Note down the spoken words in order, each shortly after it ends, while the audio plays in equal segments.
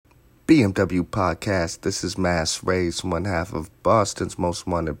BMW podcast. This is Massraze, one half of Boston's most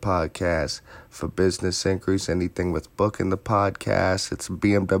wanted podcast for business inquiries. Anything with booking the podcast, it's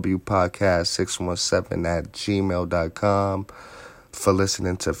BMW podcast 617 at gmail.com. For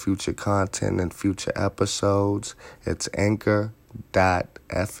listening to future content and future episodes, it's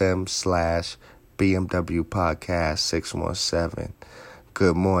anchor.fm/BMW podcast 617.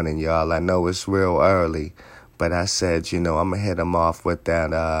 Good morning, y'all. I know it's real early, but I said, I'm going to hit them off with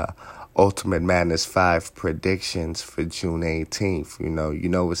that Ultimate Madness 5 predictions for June 18th. You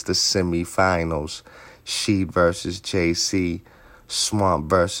know it's the semifinals. Sheed versus JC, Swamp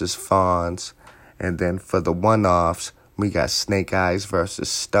versus Fonz. And then for the one-offs, we got Snake Eyes versus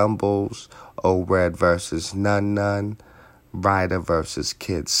Stumbles, O-Red versus Nun, Ryder versus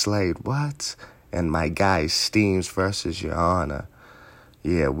Kid Slade. What? And my guy Steams versus Your Honor.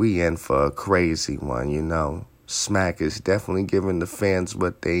 Yeah, we in for a crazy one, Smack is definitely giving the fans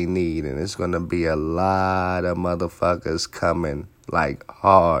what they need, and it's going to be a lot of motherfuckers coming, like,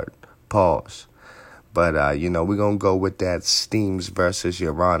 hard. Pause. But, we're going to go with that Steams versus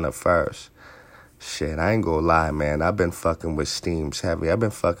Your Honor first. Shit, I ain't gonna lie, man. I've been fucking with Steams heavy. I've been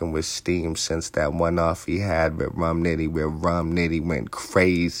fucking with Steams since that one-off he had with Rum Nitty, where Rum Nitty went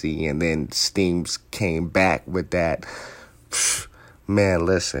crazy, and then Steams came back with that. Man,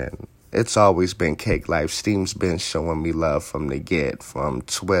 listen, it's always been cake life. Steam's been showing me love from the get, from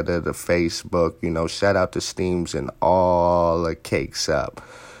Twitter to Facebook. Shout out to Steams and all the cakes up.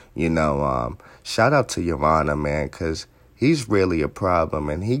 Shout out to Your Honor, man, because he's really a problem,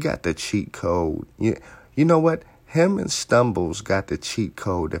 and he got the cheat code. You know what? Him and Stumbles got the cheat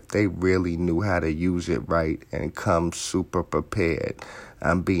code if they really knew how to use it right and come super prepared.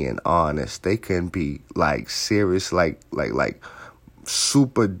 I'm being honest. They can be, like, serious, like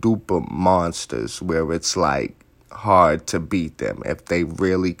super duper monsters where it's like hard to beat them if they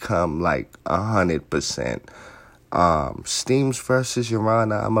really come like 100%. Steams versus Your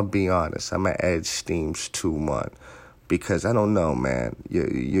Honor, I'm gonna be honest, I'm gonna edge Steams 2-1 because I don't know, man.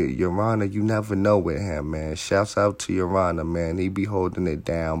 Your Honor, you never know with him, man. Shouts out to Your Honor, man. He be holding it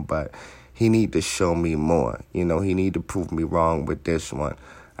down, but he need to show me more. He need to prove me wrong with this one.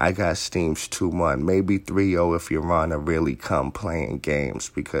 I got Steams 2-1, maybe 3-0 if Your Honor really come playing games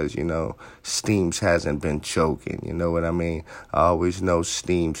because, Steams hasn't been choking, you know what I mean? I always know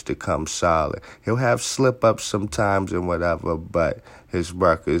Steams to come solid. He'll have slip-ups sometimes and whatever, but his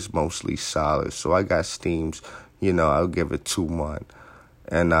work is mostly solid. So I got Steams, I'll give it 2-1.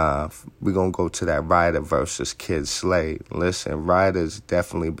 And we're going to go to that Ryder versus Kid Slade. Listen, Ryder's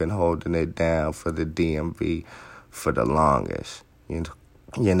definitely been holding it down for the DMV for the longest, You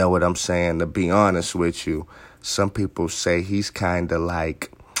know what I'm saying? To be honest with you, some people say he's kind of like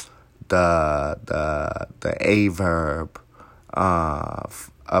the Averb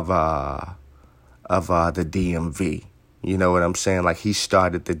of the DMV. You know what I'm saying? Like, he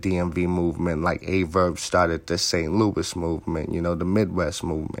started the DMV movement, like Averb started the St. Louis movement, the Midwest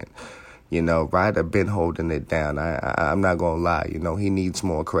movement. Ryder been holding it down. I'm not gonna lie, he needs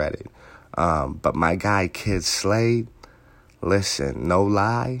more credit. But my guy Kid Slade, listen, no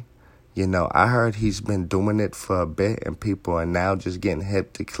lie, I heard he's been doing it for a bit, and people are now just getting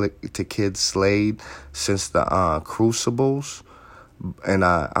hip to Kid Slade since the Crucibles. And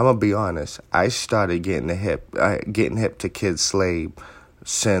I'm gonna be honest, I started getting hip to Kid Slade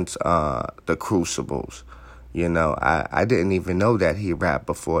since the Crucibles. I didn't even know that he rapped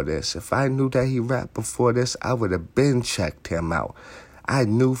before this. If I knew that he rapped before this, I would have been checked him out. I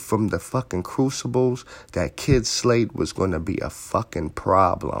knew from the fucking Crucibles that Kid Slade was going to be a fucking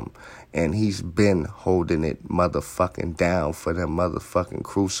problem. And he's been holding it motherfucking down for them motherfucking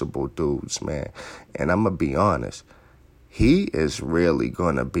Crucible dudes, man. And I'm going to be honest, he is really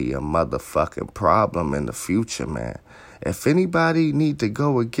going to be a motherfucking problem in the future, man. If anybody need to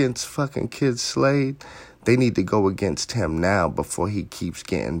go against fucking Kid Slade, they need to go against him now before he keeps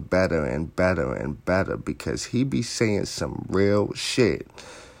getting better and better and better, because he be saying some real shit.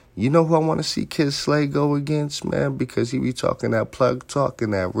 You know who I want to see Kid Slade go against, man? Because he be talking that plug talk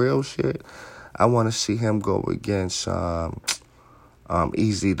and that real shit. I want to see him go against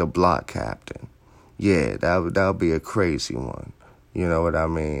Easy the Block Captain. Yeah, that'll be a crazy one. You know what I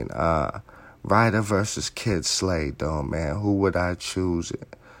mean? Ryder versus Kid Slade, though, man. Who would I choose?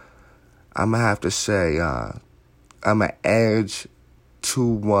 I'm going to have to say, I'm going to edge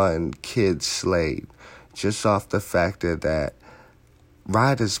 2-1 Kid Slade, just off the factor that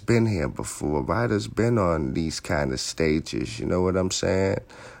Ryder's been here before. Ryder's been on these kind of stages, you know what I'm saying?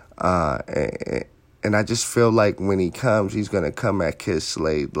 And I just feel like when he comes, he's going to come at Kid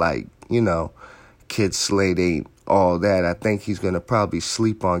Slade like, Kid Slade ain't all that. I think he's going to probably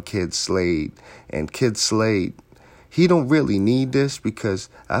sleep on Kid Slade. And Kid Slade, he don't really need this because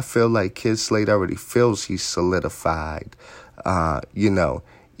I feel like Kid Slade already feels he's solidified,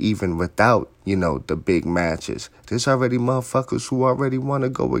 even without, the big matches. There's already motherfuckers who already want to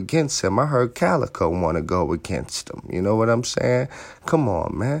go against him. I heard Calico want to go against him. You know what I'm saying? Come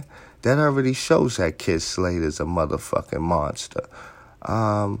on, man. That already shows that Kid Slade is a motherfucking monster.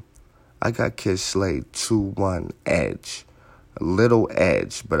 I got Kid Slade 2-1 edge. A little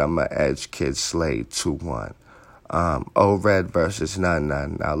edge, but I'm going to edge Kid Slade 2-1. O-Red versus Nun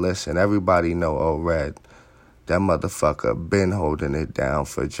Nun. Now listen, everybody know O-Red. That motherfucker been holding it down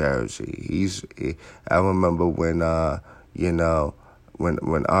for Jersey. I remember when,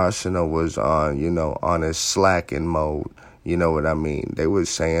 when Arsenal was on his slacking mode, you know what I mean? They were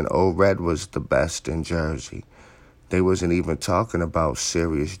saying O-Red was the best in Jersey. They wasn't even talking about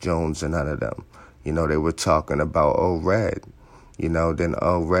Sirius Jones and none of them. They were talking about O-Red. Then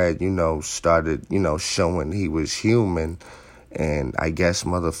O-Red, started, showing he was human. And I guess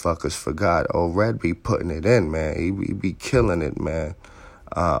motherfuckers forgot. O-Red be putting it in, man. He be killing it, man.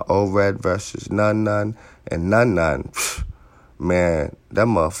 O-Red versus Nun Nun. And Nun Nun, man, that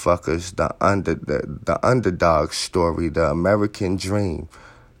motherfucker's the underdog story, the American dream.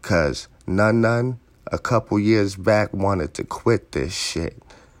 Because Nun Nun, a couple years back, wanted to quit this shit.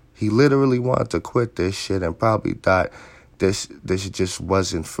 He literally wanted to quit this shit and probably thought this just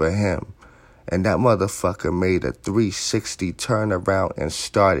wasn't for him. And that motherfucker made a 360 turnaround and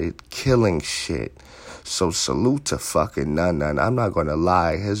started killing shit. So salute to fucking Nun Nun. I'm not gonna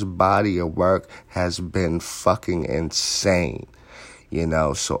lie, his body of work has been fucking insane.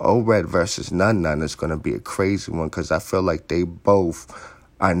 So O-Red versus Nun Nun is gonna be a crazy one because I feel like they both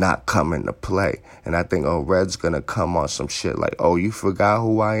are not coming to play. And I think O-Red's gonna come on some shit like, oh, you forgot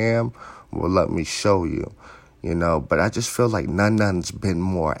who I am? Well, let me show you. But I just feel like Nun Nun's been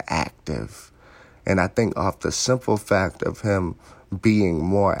more active. And I think off the simple fact of him being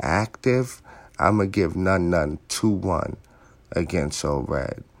more active, I'm going to give Nun Nun 2-1 against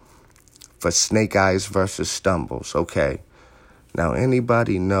O-Red. For Snake Eyes versus Stumbles, okay. Now,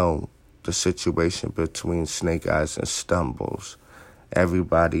 anybody know the situation between Snake Eyes and Stumbles?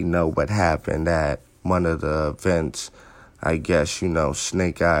 Everybody know what happened at one of the events. I guess,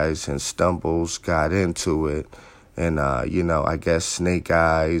 Snake Eyes and Stumbles got into it. And, I guess Snake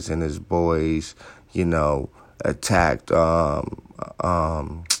Eyes and his boys, attacked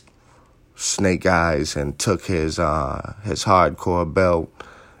Snake Eyes and took his hardcore belt.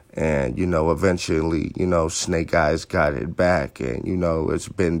 And, eventually, Snake Eyes got it back. And, it's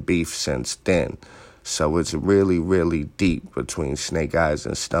been beef since then. So it's really, really deep between Snake Eyes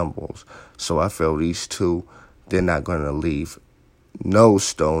and Stumbles. So I feel these two, they're not going to leave no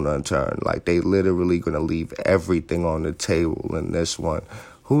stone unturned. Like, they literally going to leave everything on the table in this one.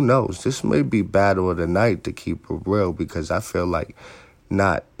 Who knows? This may be battle of the night, to keep it real, because I feel like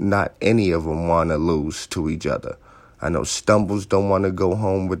not any of them want to lose to each other. I know Stumbles don't want to go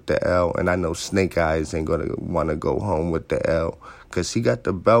home with the L, and I know Snake Eyes ain't going to want to go home with the L, because he got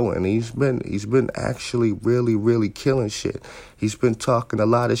the belt, and he's been actually really, really killing shit. He's been talking a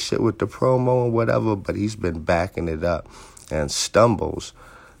lot of shit with the promo and whatever, but he's been backing it up. And Stumbles,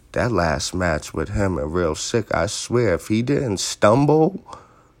 that last match with him and Real Sick, I swear, if he didn't stumble,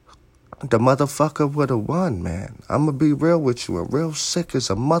 the motherfucker would have won, man. I'm going to be real with you. And Real Sick is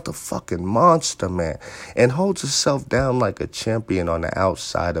a motherfucking monster, man. And holds himself down like a champion on the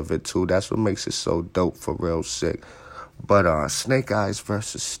outside of it, too. That's what makes it so dope for Real Sick. But Snake Eyes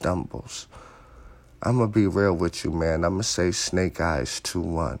versus Stumbles. I'm going to be real with you, man. I'm going to say Snake Eyes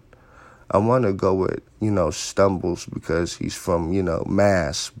 2-1. I want to go with, Stumbles because he's from,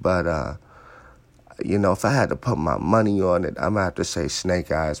 Mass. But, if I had to put my money on it, I'm going to have to say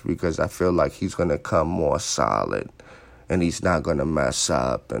Snake Eyes because I feel like he's going to come more solid and he's not going to mess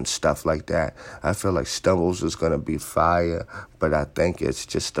up and stuff like that. I feel like Stumbles is going to be fire, but I think it's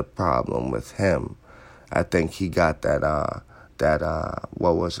just a problem with him. I think he got that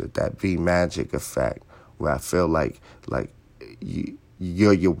V-Magic effect where I feel like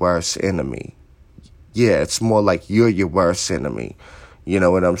you're your worst enemy. Yeah, it's more like you're your worst enemy. You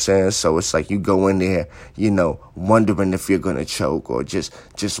know what I'm saying? So it's like you go in there, wondering if you're going to choke or just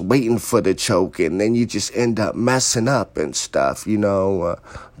waiting for the choke, and then you just end up messing up and stuff,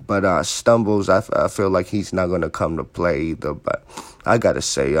 But Stumbles, I feel like he's not going to come to play either, but I got to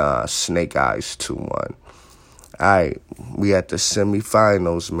say Snake Eyes 2-1. All right, we at the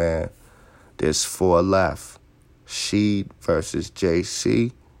semifinals, man. There's 4 left. Sheed versus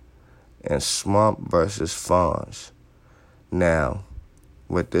JC, and Swamp versus Fonz. Now,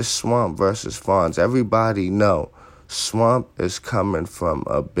 with this Swamp versus Fonz. Everybody know Swamp is coming from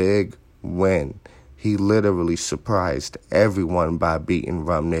a big win. He literally surprised everyone by beating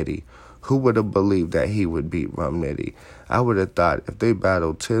Rum Nitty. Who would have believed that he would beat Rum Nitty? I would have thought if they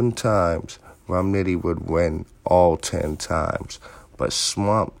battled 10 times, Rum Nitty would win all 10 times. But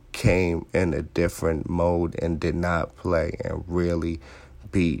Swamp came in a different mode and did not play and really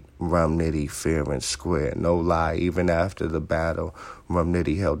beat Rum Nitty fair and square. No lie, even after the battle, Rum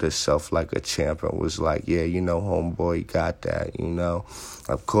Nitty held himself like a champ and was like, yeah, homeboy got that,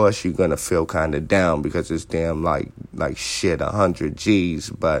 Of course, you're going to feel kind of down because it's damn like shit, 100 G's,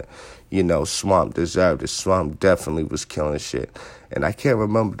 but, Swamp deserved it. Swamp definitely was killing shit. And I can't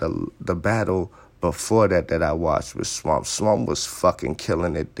remember the battle before that I watched with Swamp. Swamp was fucking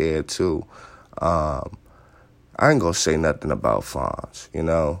killing it there, too. I ain't gonna say nothing about Fonz,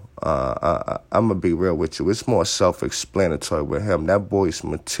 I'm gonna be real with you. It's more self-explanatory with him. That boy's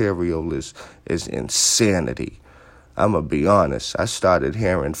material is insanity. I'm gonna be honest. I started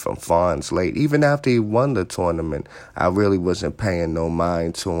hearing from Fonz late. Even after he won the tournament, I really wasn't paying no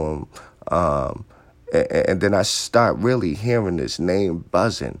mind to him. And then I start really hearing his name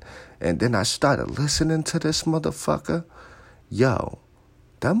buzzing. And then I started listening to this motherfucker. Yo,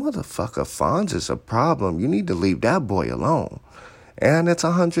 that motherfucker Fonz is a problem. You need to leave that boy alone. And it's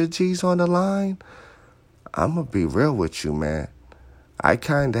 100 G's on the line. I'm going to be real with you, man. I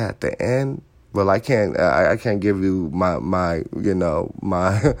kind of at the end, well, I can't give you my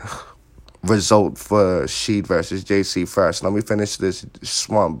result for Sheed versus JC first. Let me finish this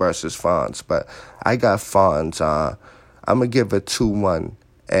Swamp versus Fonz. But I got Fonz. I'm going to give a 2-1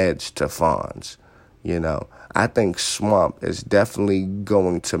 edge to Fonz. I think Swamp is definitely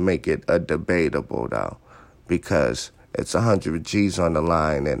going to make it a debatable, though, because it's 100 G's on the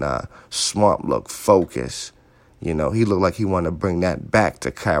line, and Swamp looked focused. He looked like he wanted to bring that back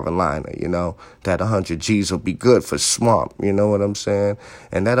to Carolina, That 100 G's will be good for Swamp, you know what I'm saying?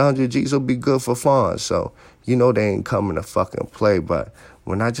 And that 100 G's will be good for Fonz, so, they ain't coming to fucking play, but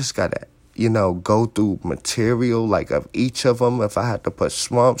when I just got to go through material, like of each of them, if I had to put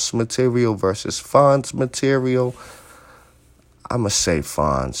Swamp's material versus Fonz material, I'm going to say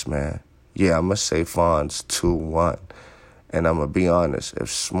Fonz, man. Yeah, I'm going to say Fonz 2-1. And I'm going to be honest,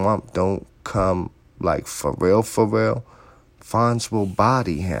 if Swamp don't come, like, for real, Fonz will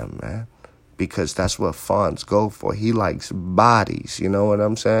body him, man. Because that's what Fonz go for. He likes bodies, you know what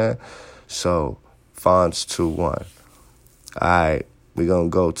I'm saying? So, Fonz 2-1. All right. We're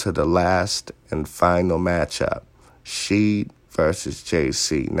going to go to the last and final matchup. Sheed versus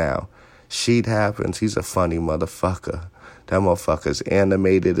JC. Now, Sheed happens. He's a funny motherfucker. That motherfucker's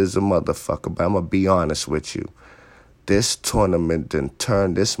animated as a motherfucker. But I'm going to be honest with you. This tournament done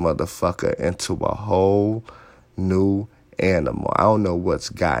turned this motherfucker into a whole new animal. I don't know what's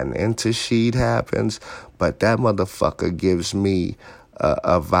gotten into Sheed happens, but that motherfucker gives me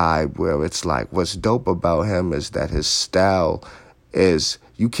a vibe where it's like, what's dope about him is that his style is,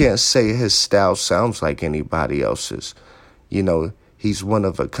 you can't say his style sounds like anybody else's. He's one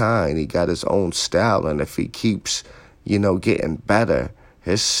of a kind. He got his own style, and if he keeps, getting better,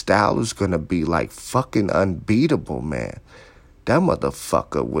 his style is going to be like fucking unbeatable, man. That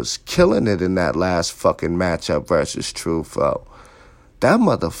motherfucker was killing it in that last fucking matchup versus Truffaut. That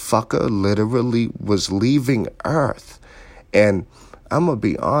motherfucker literally was leaving Earth. And I'm going to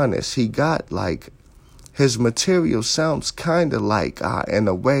be honest, he got like, his material sounds kind of like, in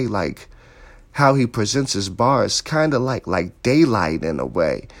a way, like how he presents his bars, kind of like Daylight in a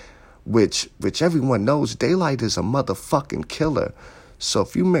way, which everyone knows Daylight is a motherfucking killer. So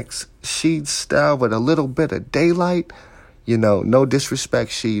if you mix Sheed's style with a little bit of Daylight, no disrespect,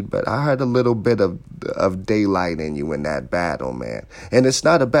 Sheed, but I heard a little bit of Daylight in you in that battle, man. And it's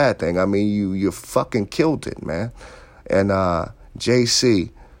not a bad thing. I mean, you fucking killed it, man. And JC,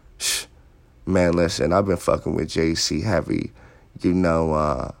 man, listen, I've been fucking with JC heavy,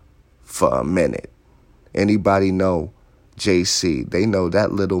 for a minute. Anybody know JC? They know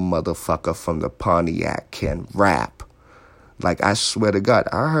that little motherfucker from the Pontiac can rap. Like, I swear to God,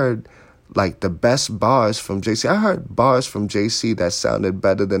 I heard, like, the best bars from JC. I heard bars from JC that sounded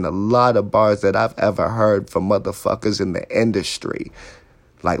better than a lot of bars that I've ever heard from motherfuckers in the industry.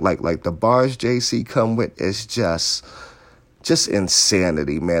 Like the bars JC come with is just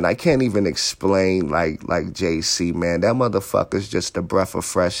insanity, man. I can't even explain like JC, man. That motherfucker's just a breath of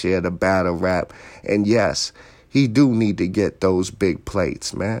fresh air to battle rap. And yes, he do need to get those big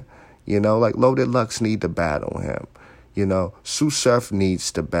plates, man. Like Loaded Lux need to battle him. Sue Surf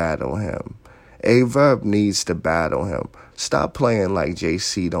needs to battle him. A-Verb needs to battle him. Stop playing like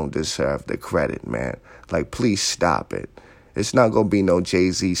JC don't deserve the credit, man. Like, please stop it. It's not going to be no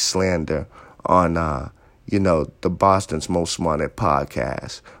Jay-Z slander on, the Boston's Most Wanted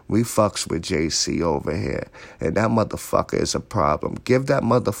podcast. We fucks with JC over here. And that motherfucker is a problem. Give that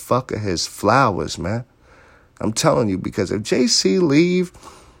motherfucker his flowers, man. I'm telling you, because if JC leave,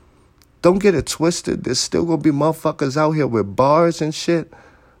 don't get it twisted. There's still going to be motherfuckers out here with bars and shit.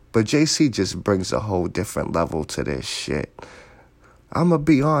 But JC just brings a whole different level to this shit. I'm going to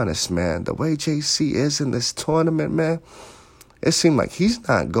be honest, man. The way JC is in this tournament, man, it seemed like he's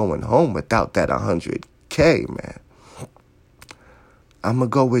not going home without that 100K, man. I'm going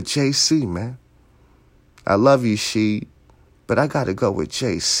to go with JC, man. I love you, Sheed, but I got to go with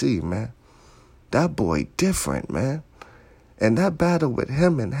JC, man. That boy different, man. And that battle with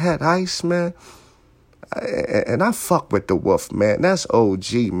him and Head Ice, man. And I fuck with the Wolf, man. That's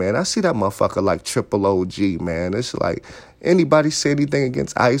OG, man. I see that motherfucker like triple OG, man. It's like anybody say anything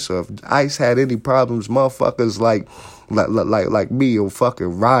against Ice, or if Ice had any problems, motherfuckers like me will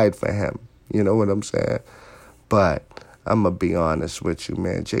fucking ride for him. You know what I'm saying? But I'm going to be honest with you,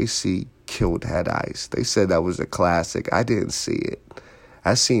 man. JC killed Head Ice. They said that was a classic. I didn't see it.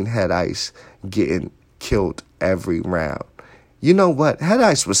 I seen Head Ice getting killed every round. You know what? Head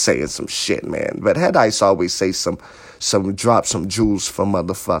Ice was saying some shit, man. But Head Ice always say drop some jewels for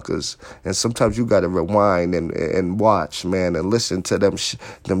motherfuckers. And sometimes you got to rewind and watch, man, and listen to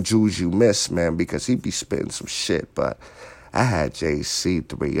them jewels you miss, man, because he be spitting some shit. But I had JC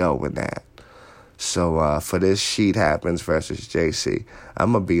 3-0 in that. So for this Sheet Happens versus JC,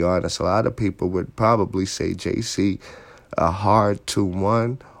 I'm going to be honest. A lot of people would probably say JC a hard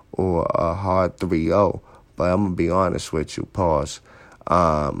 2-1 or a hard 3-0. But I'm going to be honest with you. Pause.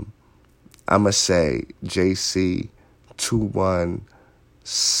 I'm going to say JC 2-1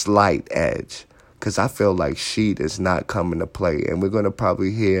 slight edge. Because I feel like Sheed is not coming to play. And we're going to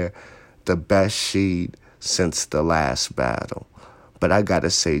probably hear the best Sheed since the last battle. But I got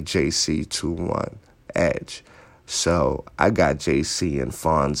to say JC 2-1 edge. So I got JC and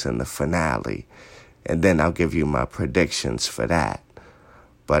Fonz in the finale. And then I'll give you my predictions for that.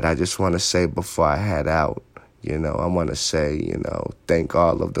 But I just want to say before I head out, I want to say, thank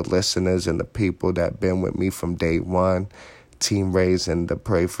all of the listeners and the people that been with me from day one. Team Raise and the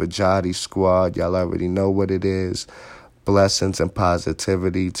Pray for Jody squad. Y'all already know what it is. Blessings and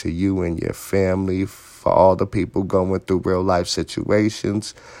positivity to you and your family. For all the people going through real life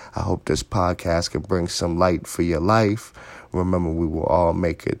situations, I hope this podcast can bring some light for your life. Remember, we will all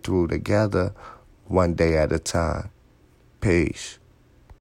make it through together, one day at a time. Peace.